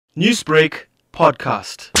Newsbreak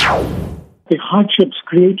Podcast. The hardships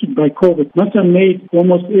created by COVID must have made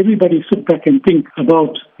almost everybody sit back and think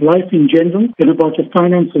about life in general and about your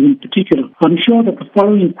finances in particular. I'm sure that the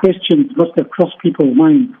following questions must have crossed people's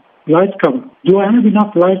minds. Life cover. Do I have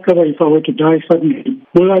enough life cover if I were to die suddenly?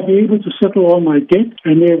 Will I be able to settle all my debt?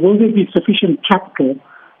 And will there be sufficient capital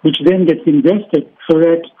which then gets invested so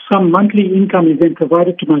that some monthly income is then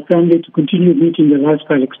provided to my family to continue meeting their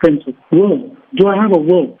lifestyle expenses? Will. Do I have a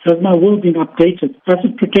will? Has my will been updated?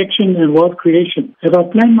 Asset protection and wealth creation. Have I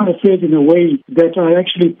planned my affairs in a way that I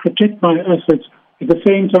actually protect my assets at the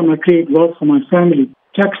same time I create wealth for my family?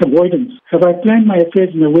 Tax avoidance. Have I planned my affairs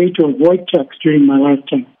in a way to avoid tax during my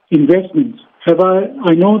lifetime? Investments.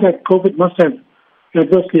 I know that COVID must have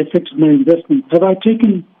adversely affected my investments. Have I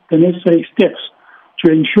taken the necessary steps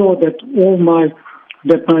to ensure that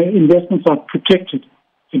my investments are protected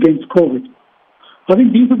against COVID? I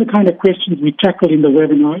think these are the kind of questions we tackle in the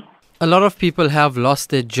webinar. A lot of people have lost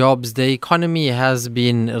their jobs. The economy has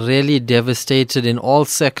been really devastated in all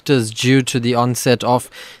sectors due to the onset of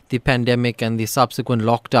the pandemic and the subsequent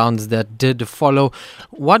lockdowns that did follow.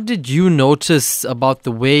 What did you notice about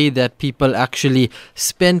the way that people actually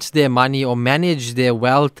spent their money or managed their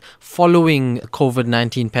wealth following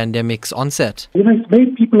COVID-19 pandemic's onset? It's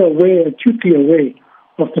made people acutely aware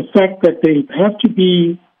of the fact that they have to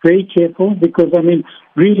be very careful because,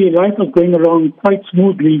 really life was going along quite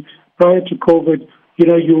smoothly prior to COVID.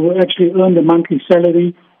 You actually earn the monthly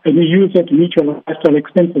salary and you use that to meet your lifestyle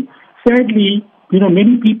expenses. Sadly,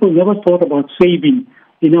 many people never thought about saving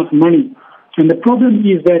enough money. And the problem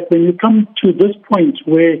is that when you come to this point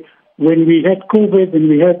where when we had COVID and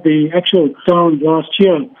we had the actual down last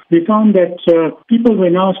year, we found that people were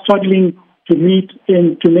now struggling to make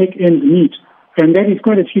ends meet. And that is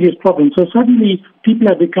quite a serious problem. So suddenly people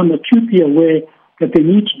have become acutely aware that they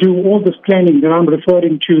need to do all this planning that I'm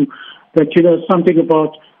referring to, that, something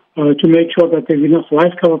about to make sure that there's enough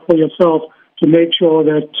life cover for yourself, to make sure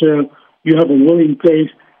that you have a will in place,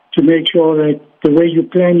 to make sure that the way you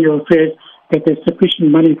plan your affairs, that there's sufficient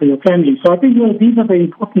money for your family. So I think these are the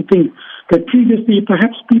important things that previously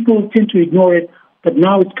perhaps people tend to ignore it, but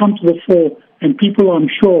now it's come to the fore, and people, I'm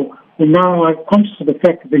sure, will now are conscious of the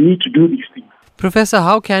fact that they need to do these things. Professor,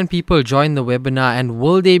 how can people join the webinar and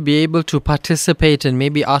will they be able to participate and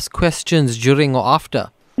maybe ask questions during or after?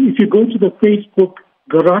 If you go to the Facebook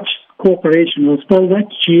Garach Corporation, I'll spell that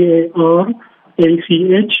Garach,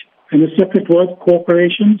 and a separate word,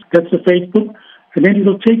 Corporation, that's the Facebook, and then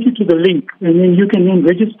it'll take you to the link, and then you can then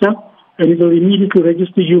register, and it'll immediately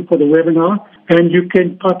register you for the webinar, and you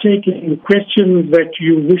can partake in questions that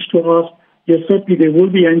you wish to ask. Yes, certainly they will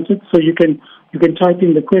be answered, so you can type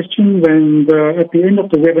in the questions, and at the end of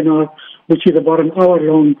the webinar, which is about an hour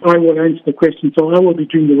long, I will answer the question, so I will be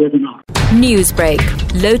doing the webinar. Newsbreak,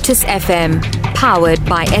 Lotus FM, powered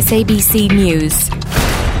by SABC News.